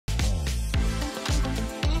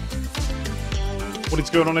What is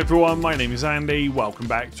going on, everyone? My name is Andy. Welcome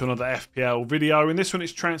back to another FPL video. In this one,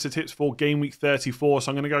 it's transfer tips for Game Week 34. So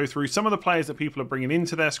I'm going to go through some of the players that people are bringing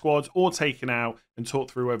into their squads or taking out and talk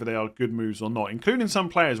through whether they are good moves or not, including some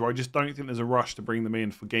players where I just don't think there's a rush to bring them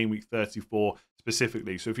in for Game Week 34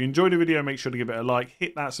 specifically. So if you enjoyed the video, make sure to give it a like,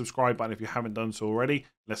 hit that subscribe button if you haven't done so already.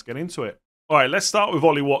 Let's get into it. All right, let's start with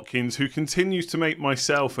Ollie Watkins, who continues to make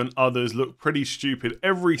myself and others look pretty stupid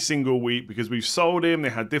every single week because we've sold him. They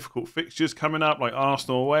had difficult fixtures coming up, like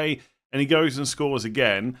Arsenal away, and he goes and scores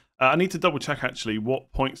again. I need to double check, actually,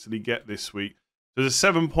 what points did he get this week? There's a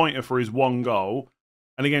 7-pointer for his one goal,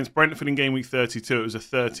 and against Brentford in Game Week 32, it was a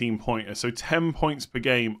 13-pointer. So 10 points per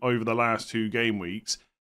game over the last 2 game weeks.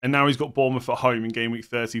 And now he's got Bournemouth at home in Game Week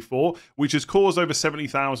 34, which has caused over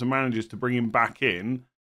 70,000 managers to bring him back in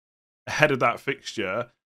ahead of that fixture,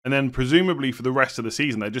 and then presumably for the rest of the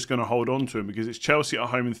season they're just going to hold on to him because it's Chelsea at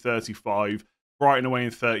home in 35, Brighton away in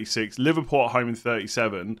 36, Liverpool at home in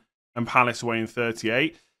 37, and Palace away in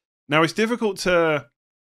 38. Now it's difficult to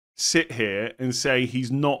sit here and say he's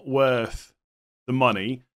not worth the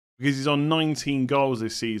money because he's on 19 goals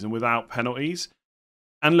this season without penalties.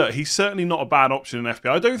 And look, he's certainly not a bad option in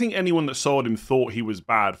FPL. I don't think anyone that sold him thought he was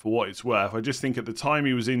bad for what it's worth. I just think at the time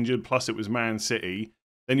he was injured, plus it was Man City.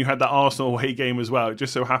 Then you had that Arsenal away game as well. It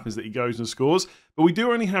just so happens that he goes and scores. But we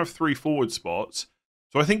do only have 3 forward spots.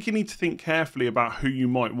 So I think you need to think carefully about who you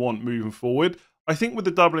might want moving forward. I think with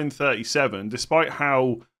the double in 37, despite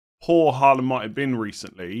how poor Haaland might have been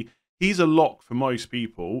recently, he's a lock for most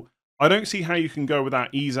people. I don't see how you can go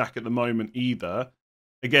without Isak at the moment either.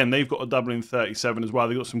 Again, they've got a double in 37 as well.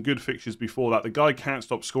 They've got some good fixtures before that. The guy can't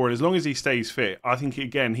stop scoring. As long as he stays fit, I think,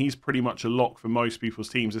 again, he's pretty much a lock for most people's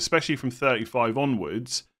teams, especially from 35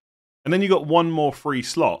 onwards. And then you got one more free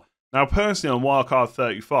slot. Now, personally, on wildcard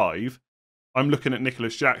 35, I'm looking at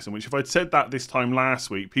Nicholas Jackson, which if I'd said that this time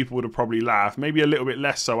last week, people would have probably laughed. Maybe a little bit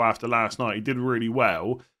less so after last night. He did really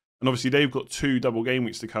well. And obviously, they've got 2 double game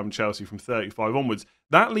weeks to come, Chelsea, from 35 onwards.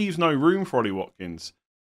 That leaves no room for Ollie Watkins.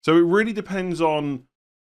 So it really depends on,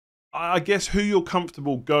 I guess, who you're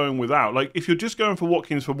comfortable going without. Like, if you're just going for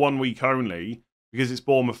Watkins for 1 week only, because it's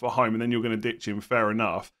Bournemouth at home, and then you're going to ditch him, fair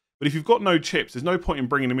enough. But if you've got no chips, there's no point in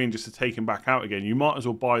bringing him in just to take him back out again. You might as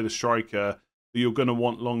well buy the striker that you're going to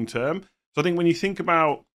want long term. So I think when you think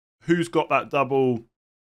about who's got that double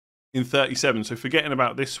in 37, so forgetting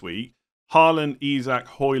about this week, Haaland, Isak,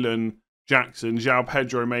 Højlund, Jackson, João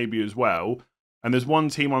Pedro maybe as well. And there's one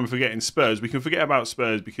team I'm forgetting, Spurs. We can forget about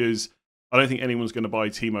Spurs because I don't think anyone's going to buy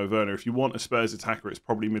Timo Werner. If you want a Spurs attacker, it's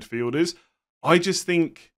probably midfielders. I just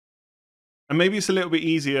think, and maybe it's a little bit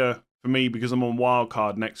easier for me because I'm on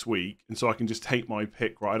wildcard next week, and so I can just take my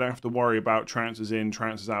pick, right? I don't have to worry about transfers in,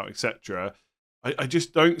 transfers out, etc. I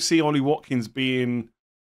just don't see Ollie Watkins being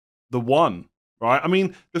the one, right? I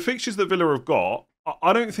mean, the fixtures that Villa have got,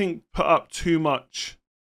 I don't think put up too much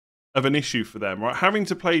of an issue for them, right? Having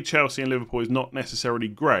to play Chelsea and Liverpool is not necessarily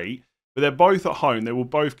great, but they're both at home. They will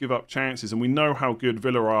both give up chances, and we know how good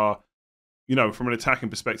Villa are, you know, from an attacking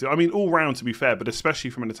perspective. I mean, all round, to be fair, but especially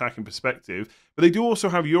from an attacking perspective. But they do also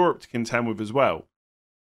have Europe to contend with as well.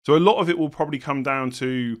 So a lot of it will probably come down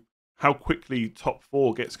to how quickly top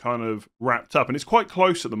 4 gets kind of wrapped up. And it's quite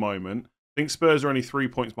close at the moment. I think Spurs are only 3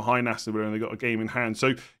 points behind Aston Villa, and they've got a game in hand.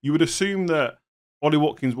 So you would assume that Ollie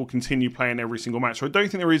Watkins will continue playing every single match. So I don't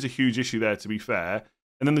think there is a huge issue there, to be fair.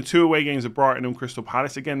 And then the 2 away games of Brighton and Crystal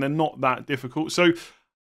Palace, again, they're not that difficult. So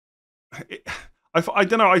I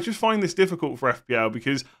don't know. I just find this difficult for FPL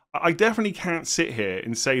because I definitely can't sit here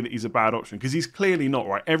and say that he's a bad option because he's clearly not,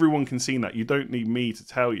 right? Everyone can see that. You don't need me to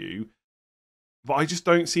tell you. But I just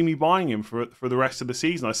don't see me buying him for the rest of the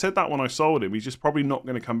season. I said that when I sold him. He's just probably not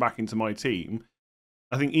going to come back into my team.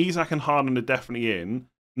 I think Isak and Haaland are definitely in. And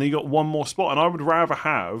then you got one more spot. And I would rather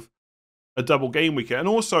have a double game week. And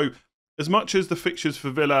also, as much as the fixtures for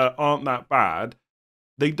Villa aren't that bad,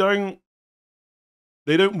 they don't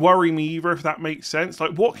worry me either, if that makes sense.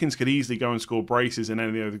 Like, Watkins could easily go and score braces in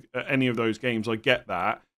any of those games. I get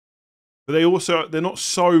that. But they're not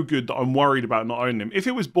so good that I'm worried about not owning them. If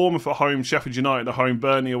it was Bournemouth at home, Sheffield United at home,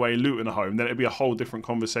 Burnley away, Luton at home, then it'd be a whole different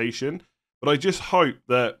conversation. But I just hope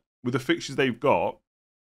that with the fixtures they've got,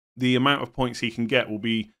 the amount of points he can get will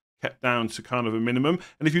be kept down to kind of a minimum.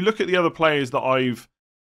 And if you look at the other players that I've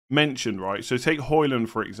mentioned, right? So take Højlund,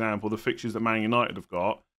 for example, the fixtures that Man United have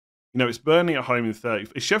got. You know, it's Burnley at home in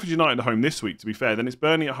 30. It's Sheffield United at home this week, to be fair. Then it's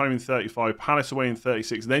Burnley at home in 35, Palace away in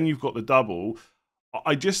 36. Then you've got the double.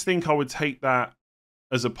 I just think I would take that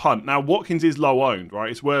as a punt. Now, Watkins is low owned, right?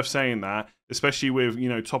 It's worth saying that, especially with, you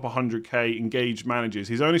know, top 100k engaged managers.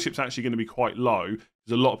 His ownership's actually going to be quite low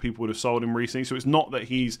because a lot of people would have sold him recently. So it's not that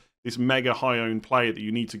he's this mega high owned player that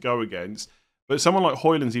you need to go against. But someone like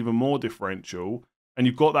Højlund's even more differential, and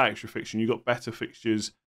you've got that extra fixture, and you've got better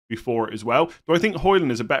fixtures before it as well. Do I think Højlund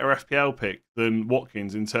is a better FPL pick than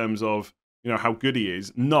Watkins in terms of, you know, how good he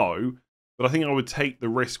is? No, but I think I would take the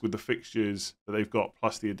risk with the fixtures that they've got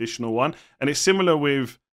plus the additional one. And it's similar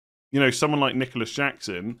with, you know, someone like Nicholas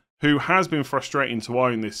Jackson, who has been frustrating to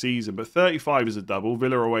own this season, but 35 is a double.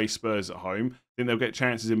 Villa away, Spurs at home. I think they'll get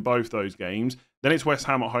chances in both those games. Then it's West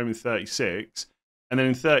Ham at home in 36. And then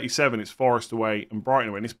in 37, it's Forest away and Brighton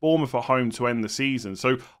away. And it's Bournemouth at home to end the season.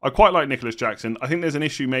 So I quite like Nicholas Jackson. I think there's an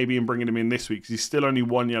issue maybe in bringing him in this week because he's still only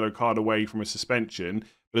one yellow card away from a suspension.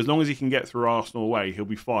 But as long as he can get through Arsenal away, he'll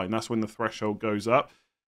be fine. That's when the threshold goes up.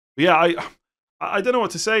 But yeah, I don't know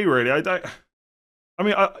what to say, really.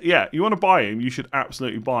 Yeah, you want to buy him, you should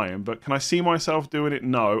absolutely buy him. But can I see myself doing it?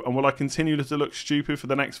 No. And will I continue to look stupid for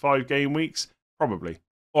the next 5 game weeks? Probably.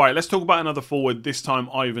 All right, let's talk about another forward, this time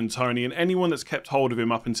Ivan Toney. And anyone that's kept hold of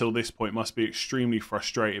him up until this point must be extremely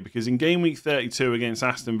frustrated because in game week 32 against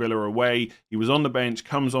Aston Villa away, he was on the bench,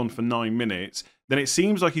 comes on for 9 minutes. Then it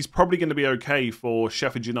seems like he's probably going to be okay for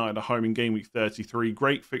Sheffield United at home in game week 33.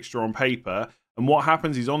 Great fixture on paper. And what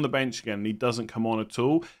happens? He's on the bench again and he doesn't come on at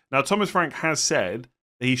all. Now, Thomas Frank has said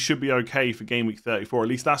that he should be okay for game week 34. At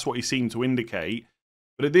least that's what he seemed to indicate.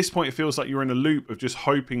 But at this point, it feels like you're in a loop of just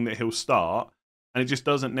hoping that he'll start. And it just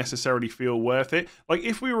doesn't necessarily feel worth it. Like,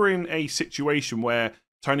 if we were in a situation where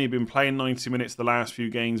Toney had been playing 90 minutes the last few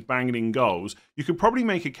games, banging in goals, you could probably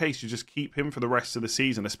make a case to just keep him for the rest of the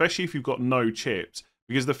season, especially if you've got no chips,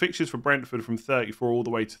 because the fixtures for Brentford from 34 all the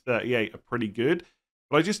way to 38 are pretty good.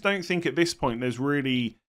 But I just don't think at this point there's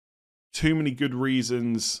really too many good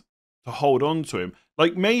reasons to hold on to him.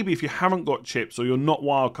 Like, maybe if you haven't got chips or you're not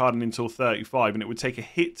wildcarding until 35 and it would take a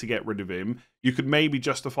hit to get rid of him, you could maybe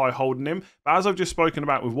justify holding him. But as I've just spoken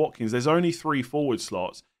about with Watkins, there's only 3 forward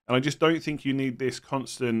slots. And I just don't think you need this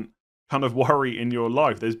constant kind of worry in your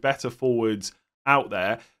life. There's better forwards out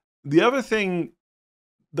there. The other thing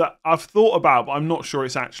that I've thought about, but I'm not sure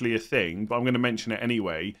it's actually a thing, but I'm going to mention it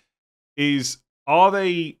anyway, is are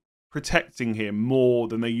they protecting him more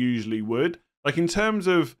than they usually would? Like, in terms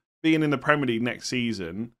of being in the Premier League next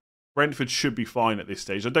season, Brentford should be fine at this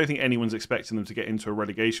stage. I don't think anyone's expecting them to get into a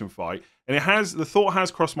relegation fight. And the thought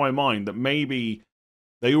has crossed my mind that maybe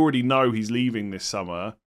they already know he's leaving this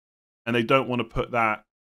summer and they don't want to put that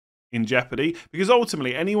in jeopardy. Because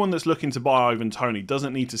ultimately, anyone that's looking to buy Ivan Toney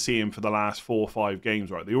doesn't need to see him for the last 4 or 5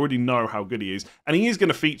 games, right? They already know how good he is. And he is going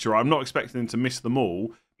to feature. I'm not expecting him to miss them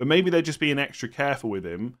all, but maybe they're just being extra careful with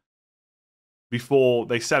him before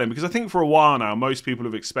they sell him. Because I think for a while now, most people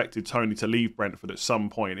have expected Toney to leave Brentford at some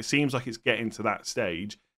point. It seems like it's getting to that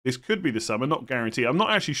stage. This could be the summer, not guaranteed. I'm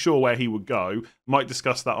not actually sure where he would go. Might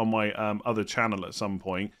discuss that on my other channel at some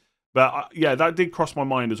point. But yeah, that did cross my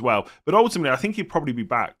mind as well. But ultimately, I think he'd probably be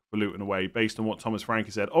back for Luton away based on what Thomas Frank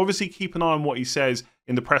said. Obviously, keep an eye on what he says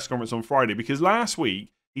in the press conference on Friday. Because last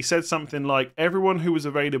week, he said something like, everyone who was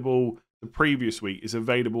available the previous week is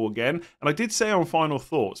available again. And I did say on Final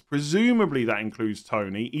Thoughts, presumably that includes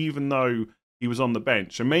Toney, even though he was on the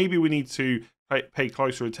bench. So maybe we need to pay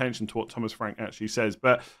closer attention to what Thomas Frank actually says.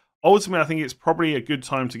 But ultimately, I think it's probably a good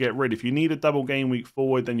time to get rid. If you need a double game week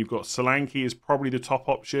forward, then you've got Solanke is probably the top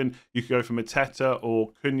option. You could go for Mateta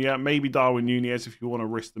or Cunha, maybe Darwin Nunez if you want to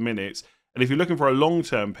risk the minutes. And if you're looking for a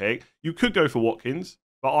long-term pick, you could go for Watkins,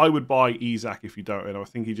 but I would buy Isak if you don't. And I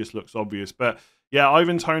think he just looks obvious. But yeah,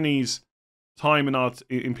 Ivan Toney's time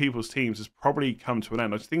in people's teams has probably come to an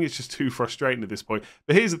end. I think it's just too frustrating at this point.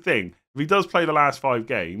 But here's the thing. If he does play the last 5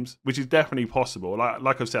 games, which is definitely possible,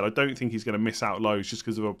 like I've said, I don't think he's going to miss out loads just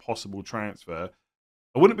because of a possible transfer.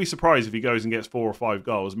 I wouldn't be surprised if he goes and gets 4 or 5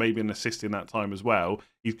 goals, maybe an assist in that time as well.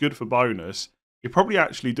 He's good for bonus. He'll probably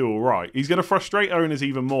actually do all right. He's going to frustrate owners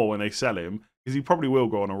even more when they sell him because he probably will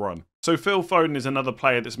go on a run. So Phil Foden is another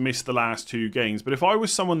player that's missed the last 2 games. But if I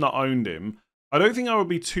was someone that owned him, I don't think I would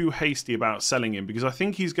be too hasty about selling him because I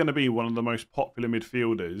think he's going to be one of the most popular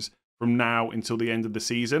midfielders from now until the end of the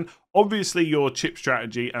season. Obviously, your chip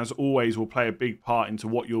strategy, as always, will play a big part into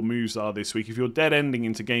what your moves are this week. If you're dead ending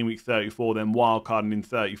into game week 34, then wildcarding in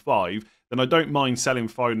 35, then I don't mind selling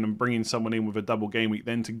Foden and bringing someone in with a double game week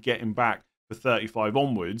then to get him back for 35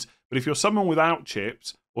 onwards. But if you're someone without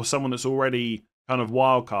chips or someone that's already kind of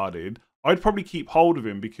wildcarded, I'd probably keep hold of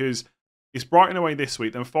him because it's Brighton away this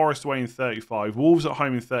week, then Forest away in 35, Wolves at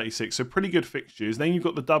home in 36, so pretty good fixtures. Then you've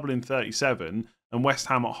got the double in 37 and West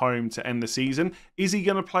Ham at home to end the season. Is he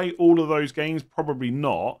going to play all of those games? Probably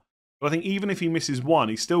not. But I think even if he misses one,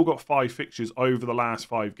 he's still got 5 fixtures over the last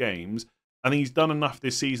 5 games. I think he's done enough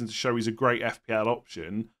this season to show he's a great FPL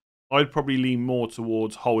option. I'd probably lean more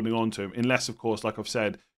towards holding on to him, unless, of course, like I've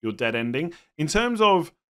said, you're dead ending. In terms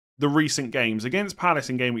of the recent games against Palace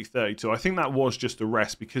in game week 32, I think that was just a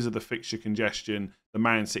rest because of the fixture congestion the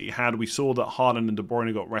Man City had. We saw that Haaland and De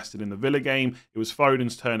Bruyne got rested in the Villa game. It was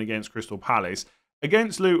Foden's turn against Crystal Palace.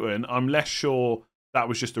 Against Luton, I'm less sure that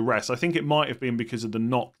was just a rest. I think it might have been because of the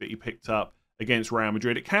knock that he picked up against Real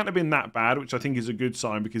Madrid. It can't have been that bad, which I think is a good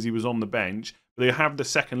sign because he was on the bench. But they have the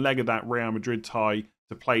second leg of that Real Madrid tie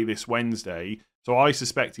to play this Wednesday. So I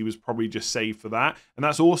suspect he was probably just saved for that. And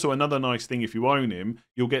that's also another nice thing if you own him.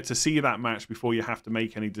 You'll get to see that match before you have to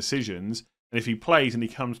make any decisions. And if he plays and he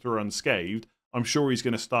comes through unscathed, I'm sure he's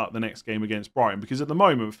going to start the next game against Brighton. Because at the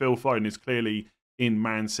moment, Phil Foden is clearly in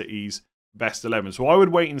Man City's best 11. So I would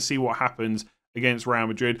wait and see what happens against Real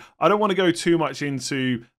Madrid. I don't want to go too much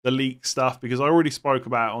into the leak stuff because I already spoke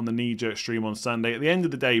about it on the Knee Jerk stream on Sunday. At the end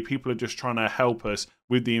of the day, people are just trying to help us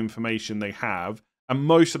with the information they have. And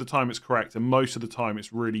most of the time it's correct and most of the time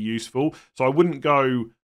it's really useful. So I wouldn't go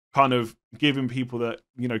kind of giving people that,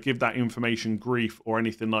 give that information grief or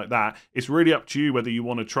anything like that. It's really up to you whether you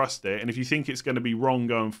want to trust it. And if you think it's going to be wrong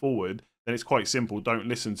going forward, then it's quite simple. Don't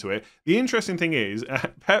listen to it. The interesting thing is,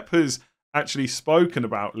 Pep has actually spoken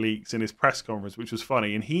about leaks in his press conference, which was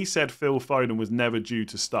funny. And he said Phil Foden was never due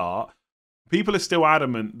to start. People are still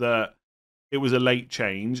adamant that it was a late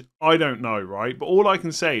change. I don't know, right? But all I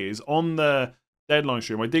can say is on the deadline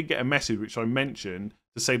stream, I did get a message which I mentioned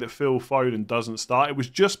to say that Phil Foden doesn't start. It was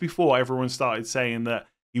just before everyone started saying that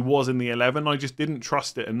he was in the 11. I just didn't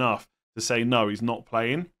trust it enough to say no, he's not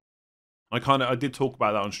playing. I did talk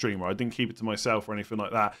about that on stream, right? I didn't keep it to myself or anything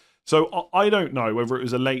like that. So I don't know whether it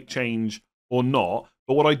was a late change or not.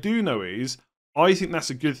 But what I do know is I think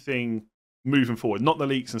that's a good thing moving forward. Not the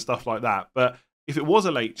leaks and stuff like that. But if it was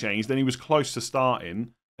a late change, then he was close to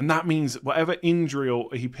starting. And that means whatever injury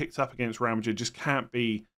he picked up against Real Madrid just can't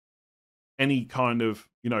be any kind of,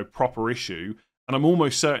 proper issue. And I'm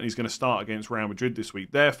almost certain he's going to start against Real Madrid this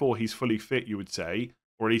week. Therefore, he's fully fit, you would say,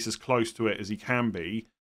 or at least as close to it as he can be.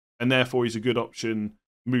 And therefore, he's a good option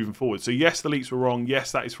moving forward. So yes, the leaks were wrong.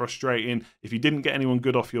 Yes, that is frustrating. If you didn't get anyone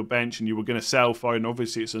good off your bench and you were going to sell Foden,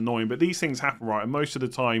 obviously it's annoying. But these things happen, right? And most of the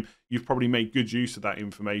time, you've probably made good use of that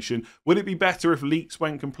information. Would it be better if leaks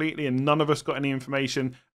went completely and none of us got any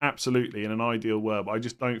information? Absolutely, in an ideal world. But I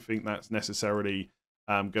just don't think that's necessarily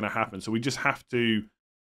going to happen. So we just have to,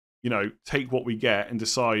 take what we get and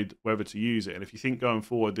decide whether to use it. And if you think going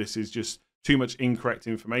forward this is just too much incorrect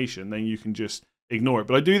information, then you can just ignore it.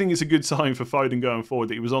 But I do think it's a good sign for Foden going forward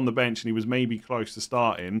that he was on the bench and he was maybe close to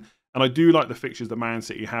starting. And I do like the fixtures that Man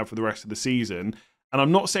City have for the rest of the season. And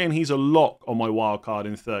I'm not saying he's a lock on my wild card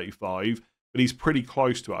in 35, but he's pretty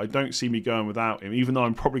close to it. I don't see me going without him, even though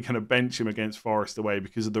I'm probably going to bench him against Forest away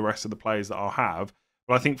because of the rest of the players that I'll have.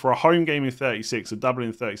 But I think for a home game in 36, a double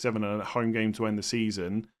in 37, and a home game to end the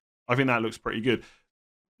season, I think that looks pretty good.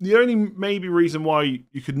 The only maybe reason why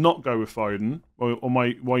you could not go with Foden, or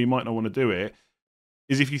why you might not want to do it,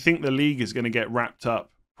 is if you think the league is going to get wrapped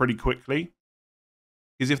up pretty quickly.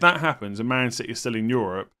 Because if that happens and Man City is still in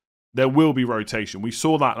Europe, there will be rotation. We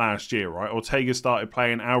saw that last year, right? Ortega started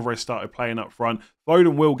playing, Alvarez started playing up front.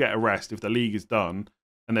 Foden will get a rest if the league is done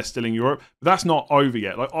and they're still in Europe. But that's not over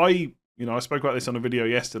yet. Like I spoke about this on a video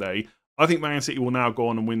yesterday. I think Man City will now go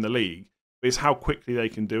on and win the league. But it's how quickly they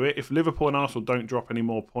can do it. If Liverpool and Arsenal don't drop any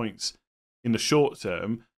more points in the short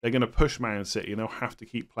term, they're going to push Man City and they'll have to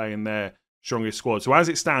keep playing their strongest squad. So as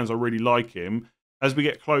it stands, I really like him. As we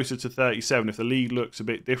get closer to 37, if the league looks a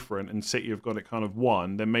bit different and City have got it kind of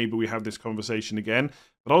won, then maybe we have this conversation again.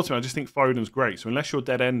 But ultimately, I just think Foden's great. So unless you're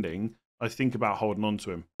dead ending, I think about holding on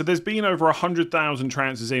to him. So there's been over 100,000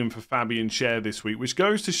 transfers in for Fabian Schär this week, which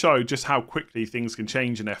goes to show just how quickly things can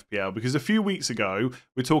change in FPL. Because a few weeks ago,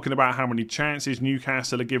 we're talking about how many chances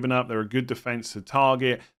Newcastle are giving up. They're a good defence to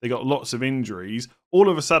target. They got lots of injuries. All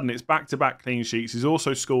of a sudden, it's back-to-back clean sheets. He's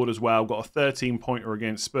also scored as well, got a 13-pointer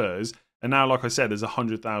against Spurs. And now, like I said, there's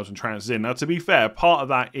 100,000 transfers in. Now, to be fair, part of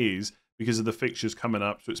that is because of the fixtures coming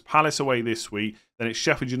up. So it's Palace away this week, then it's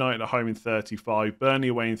Sheffield United at home in 35, Burnley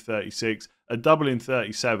away in 36, a double in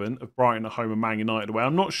 37 of Brighton at home and Man United away.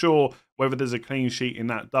 I'm not sure whether there's a clean sheet in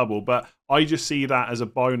that double, but I just see that as a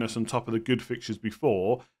bonus on top of the good fixtures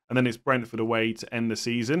before. And then it's Brentford away to end the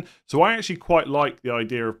season. So I actually quite like the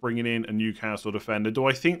idea of bringing in a Newcastle defender. Do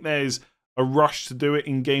I think there's a rush to do it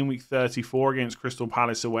in game week 34 against Crystal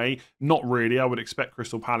Palace away? Not really. I would expect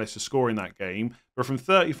Crystal Palace to score in that game. But from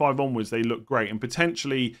 35 onwards, they look great. And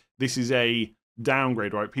potentially, this is a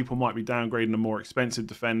downgrade, right? People might be downgrading a more expensive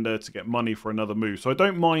defender to get money for another move. So I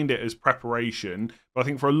don't mind it as preparation. But I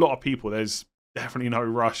think for a lot of people, there's definitely no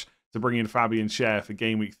rush to bring in Fabian Schär for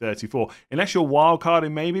game week 34. Unless you're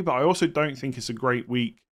wildcarding, maybe. But I also don't think it's a great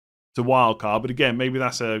week to wildcard. But again, maybe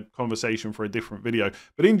that's a conversation for a different video.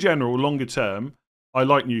 But in general, longer term, I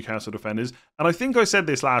like Newcastle defenders. And I think I said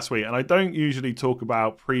this last week, and I don't usually talk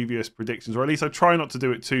about previous predictions, or at least I try not to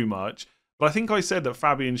do it too much. But I think I said that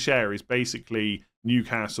Fabian Schär is basically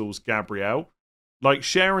Newcastle's Gabriel. Like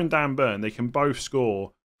Schär and Davern, they can both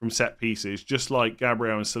score from set pieces, just like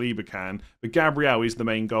Gabriel and Saliba can. But Gabriel is the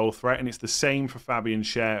main goal threat, and it's the same for Fabian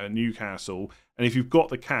Schär at Newcastle. And if you've got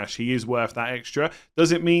the cash, he is worth that extra.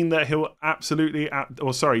 Does it mean that he'll definitely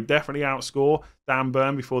outscore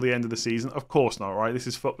Davern before the end of the season? Of course not, right? This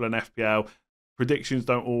is football and FPL. Predictions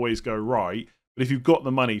don't always go right. But if you've got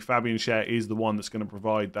the money, Fabian Schär is the one that's going to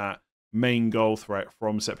provide that main goal threat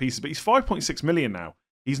from set pieces. But he's 5.6 million now.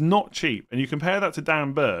 He's not cheap. And you compare that to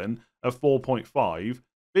Davern at 4.5.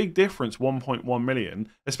 Big difference, 1.1 million,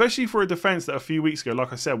 especially for a defence that a few weeks ago,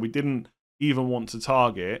 like I said, we didn't even want to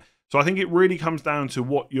target. So I think it really comes down to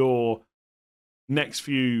what your next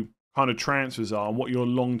few kind of transfers are and what your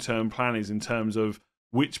long-term plan is in terms of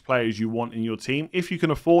which players you want in your team. If you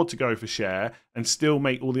can afford to go for Schär and still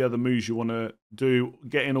make all the other moves you want to do,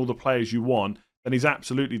 get in all the players you want, then he's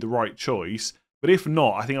absolutely the right choice. But if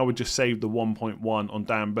not, I think I would just save the 1.1 on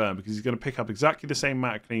Davern because he's going to pick up exactly the same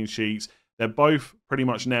amount of clean sheets. They're both pretty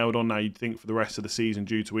much nailed on now, you'd think, for the rest of the season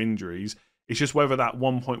due to injuries. It's just whether that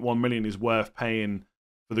 1.1 million is worth paying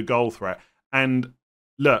for the goal threat. And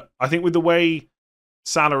look, I think with the way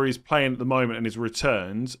Salah is playing at the moment and his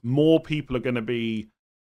returns, more people are going to be...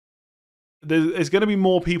 There's going to be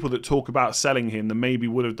more people that talk about selling him than maybe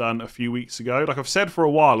would have done a few weeks ago. Like I've said for a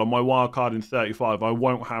while on my wildcard in 35, I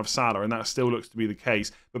won't have Salah, and that still looks to be the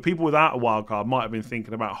case. But people without a wildcard might have been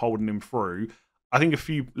thinking about holding him through. I think a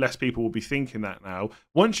few less people will be thinking that now.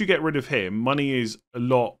 Once you get rid of him, money is a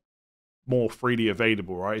lot more freely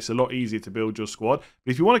available, right? It's a lot easier to build your squad.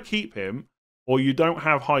 But if you want to keep him, or you don't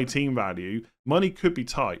have high team value, money could be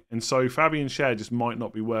tight. And so Fabian Schär just might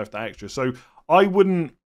not be worth that extra. So I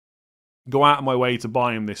wouldn't go out of my way to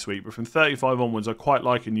buy him this week. But from 35 onwards, I quite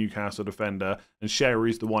like a Newcastle defender. And Schär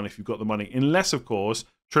is the one if you've got the money. Unless, of course,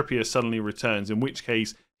 Trippier suddenly returns, in which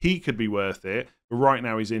case he could be worth it. But right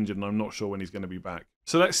now he's injured and I'm not sure when he's going to be back.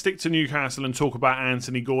 So let's stick to Newcastle and talk about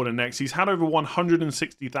Anthony Gordon next. He's had over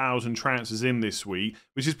 160,000 transfers in this week,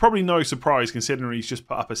 which is probably no surprise considering he's just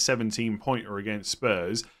put up a 17-pointer against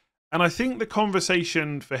Spurs. And I think the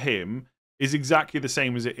conversation for him is exactly the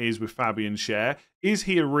same as it is with Fabian Schär. Is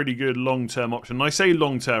he a really good long-term option? And I say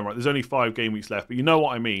long-term, right? There's only 5 game weeks left, but you know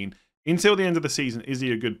what I mean. Until the end of the season, is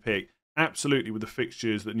he a good pick? Absolutely, with the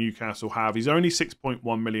fixtures that Newcastle have. He's only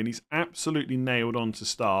 6.1 million. He's absolutely nailed on to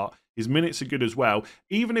start. His minutes are good as well.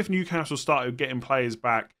 Even if Newcastle started getting players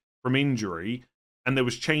back from injury and there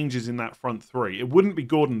was changes in that front three, it wouldn't be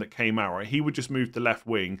Gordon that came out, right? He would just move to left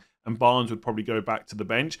wing and Barnes would probably go back to the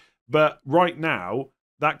bench. But right now,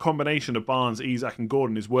 that combination of Barnes, Isak and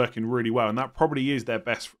Gordon is working really well. And that probably is their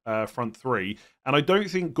best front three. And I don't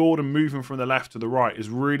think Gordon moving from the left to the right has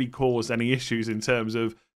really caused any issues in terms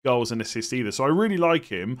of goals and assists either. So I really like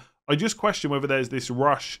him. I just question whether there's this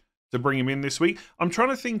rush to bring him in this week. I'm trying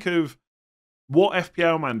to think of what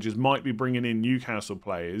FPL managers might be bringing in Newcastle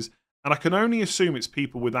players, and I can only assume it's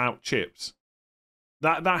people without chips.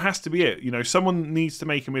 That has to be it. You know, someone needs to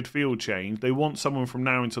make a midfield change. They want someone from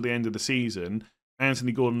now until the end of the season.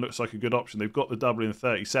 Anthony Gordon looks like a good option. They've got the double in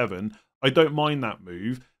 37. I don't mind that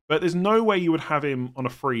move, but there's no way you would have him on a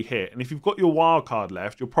free hit. And if you've got your wild card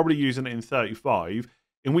left, you're probably using it in 35.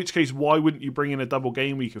 In which case, why wouldn't you bring in a double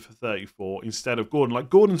game weeker for 34 instead of Gordon?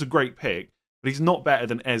 Like, Gordon's a great pick, but he's not better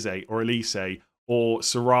than Eze or Elise or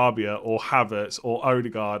Sarabia or Havertz or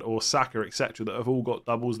Odegaard or Saka, etc. that have all got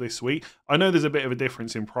doubles this week. I know there's a bit of a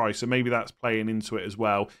difference in price, so maybe that's playing into it as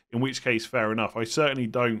well, in which case, fair enough. I certainly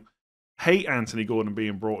don't hate Anthony Gordon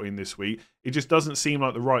being brought in this week. It just doesn't seem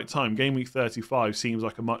like the right time. Game week 35 seems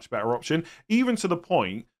like a much better option, even to the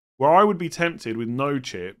point where I would be tempted with no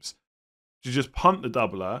chips to just punt the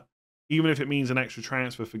doubler, even if it means an extra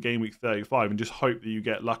transfer for game week 35 and just hope that you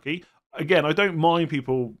get lucky. Again, I don't mind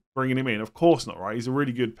people bringing him in. Of course not, right? He's a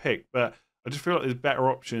really good pick, but I just feel like there's better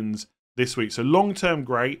options this week. So long-term,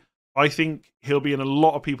 great. I think he'll be in a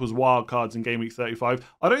lot of people's wild cards in game week 35.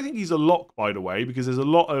 I don't think he's a lock, by the way, because there's a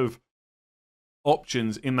lot of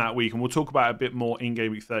options in that week, and we'll talk about it a bit more in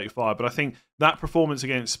game week 35. But I think that performance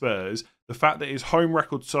against Spurs, the fact that his home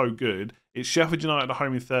record's so good, it's Sheffield United at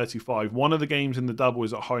home in 35. One of the games in the double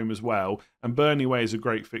is at home as well, and Burnley away is a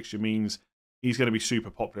great fixture, means he's going to be super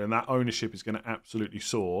popular, and that ownership is going to absolutely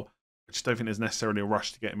soar. I just don't think there's necessarily a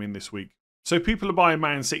rush to get him in this week. So people are buying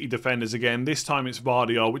Man City defenders again. This time it's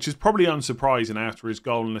Gvardiol, which is probably unsurprising after his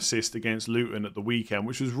goal and assist against Luton at the weekend,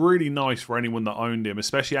 which was really nice for anyone that owned him,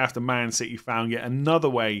 especially after Man City found yet another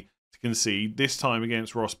way to concede, this time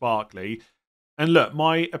against Ross Barkley. And look,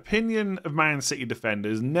 my opinion of Man City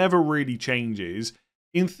defenders never really changes.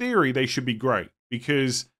 In theory, they should be great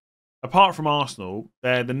because apart from Arsenal,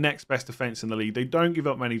 they're the next best defence in the league. They don't give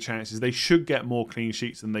up many chances. They should get more clean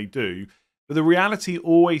sheets than they do. But the reality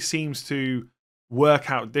always seems to work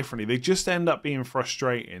out differently. They just end up being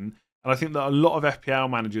frustrating. And I think that a lot of FPL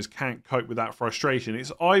managers can't cope with that frustration.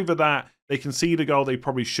 It's either that they concede a goal they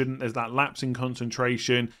probably shouldn't, there's that lapse in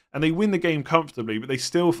concentration, and they win the game comfortably, but they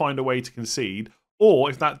still find a way to concede. Or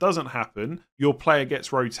if that doesn't happen, your player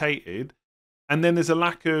gets rotated, and then there's a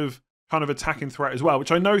lack of kind of attacking threat as well,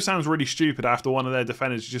 which I know sounds really stupid after one of their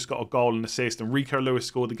defenders just got a goal and assist, and Rico Lewis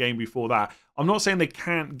scored the game before that. I'm not saying they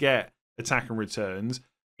can't get attacking returns,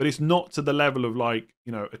 but it's not to the level of like,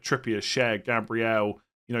 you know, a Trippier, Schär, Gabriel,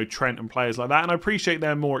 you know, Trent and players like that. And I appreciate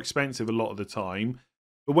they're more expensive a lot of the time.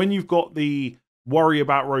 But when you've got the worry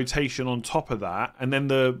about rotation on top of that, and then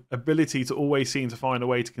the ability to always seem to find a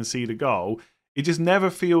way to concede a goal, it just never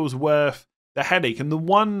feels worth the headache. And the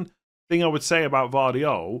one thing I would say about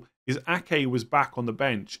Gvardiol is Ake was back on the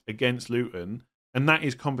bench against Luton, and that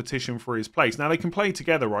is competition for his place. Now, they can play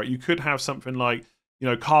together, right? You could have something like, you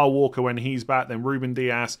know, Kyle Walker when he's back, then Ruben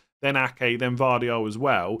Dias, then Ake, then Gvardiol as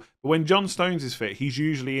well. But when John Stones is fit, he's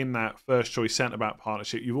usually in that first choice centre-back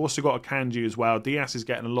partnership. You've also got a Kanji as well. Dias is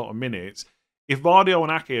getting a lot of minutes. If Gvardiol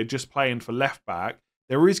and Ake are just playing for left-back,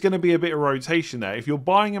 there is going to be a bit of rotation there. If you're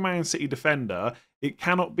buying a Man City defender, it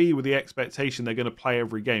cannot be with the expectation they're going to play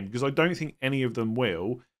every game, because I don't think any of them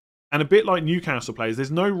will. And a bit like Newcastle players,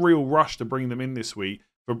 there's no real rush to bring them in this week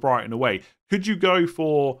for Brighton away. Could you go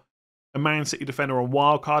for a Man City defender on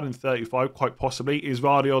wildcard in 35? Quite possibly. Is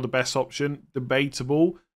Gvardiol the best option?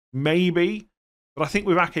 Debatable. Maybe. But I think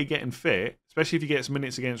with Ake getting fit, especially if he gets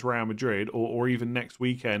minutes against Real Madrid or even next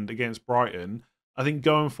weekend against Brighton, I think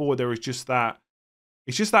going forward there is just that,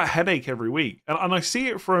 it's just that headache every week. And I see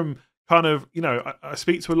it from kind of, you know, I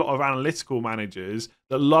speak to a lot of analytical managers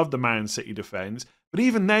that love the Man City defence, but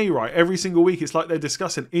even they, right, every single week it's like they're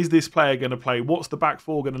discussing, is this player going to play? What's the back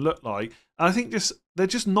four going to look like? And I think they're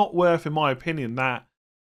just not worth, in my opinion, that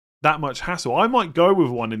much hassle. I might go with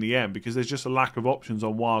one in the end because there's just a lack of options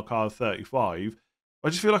on wildcard 35. I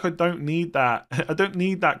just feel like I don't need that. I don't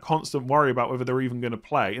need that constant worry about whether they're even going to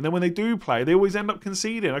play. And then when they do play, they always end up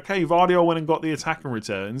conceding. Okay, Gvardiol went and got the attacking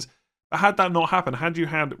returns, but had that not happened, had you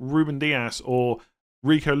had Ruben Dias or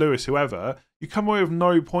Rico Lewis, whoever, you come away with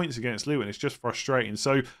no points against Luton. It's just frustrating.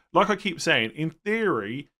 So, like I keep saying, in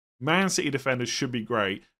theory, Man City defenders should be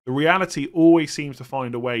great. The reality always seems to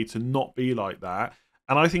find a way to not be like that.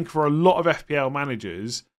 And I think for a lot of FPL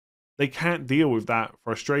managers, they can't deal with that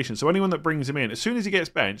frustration. So anyone that brings him in, as soon as he gets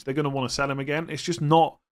benched, they're going to want to sell him again. It's just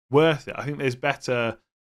not worth it. I think there's better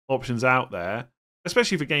options out there,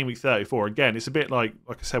 especially for Game Week 34. Again, it's a bit like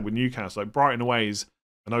I said with Newcastle. Like Brighton away is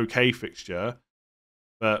an okay fixture,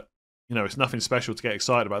 but you know, it's nothing special to get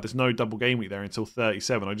excited about. There's no double game week there until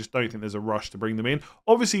 37. I just don't think there's a rush to bring them in.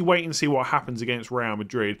 Obviously, wait and see what happens against Real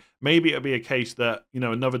Madrid. Maybe it'll be a case that, you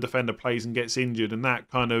know, another defender plays and gets injured, and that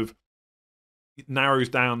kind of narrows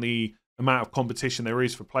down the amount of competition there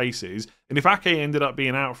is for places. And if Ake ended up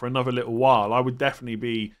being out for another little while, I would definitely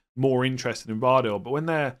be more interested in Gvardiol. But when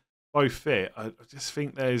they're both fit, I just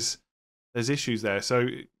think there's issues there. So,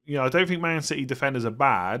 you know, I don't think Man City defenders are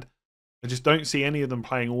bad. I just don't see any of them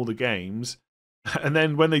playing all the games. And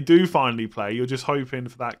then when they do finally play, you're just hoping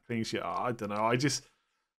for that clean sheet. Oh, I don't know.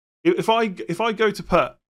 If I go to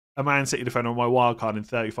put a Man City defender on my wildcard in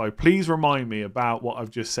 35, please remind me about what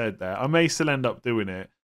I've just said there. I may still end up doing it,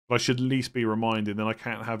 but I should at least be reminded, and I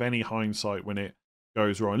can't have any hindsight when it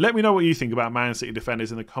goes wrong. Let me know what you think about Man City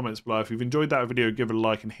defenders in the comments below. If you've enjoyed that video, give it a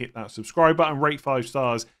like and hit that subscribe button. Rate 5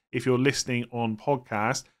 stars if you're listening on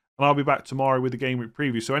podcast. And I'll be back tomorrow with the Game Week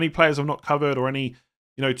preview. So any players I've not covered or any,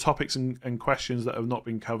 you know, topics and questions that have not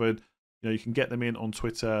been covered, you know, you can get them in on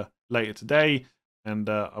Twitter later today, and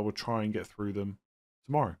I will try and get through them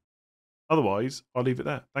tomorrow. Otherwise, I'll leave it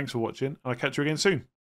there. Thanks for watching, and I'll catch you again soon.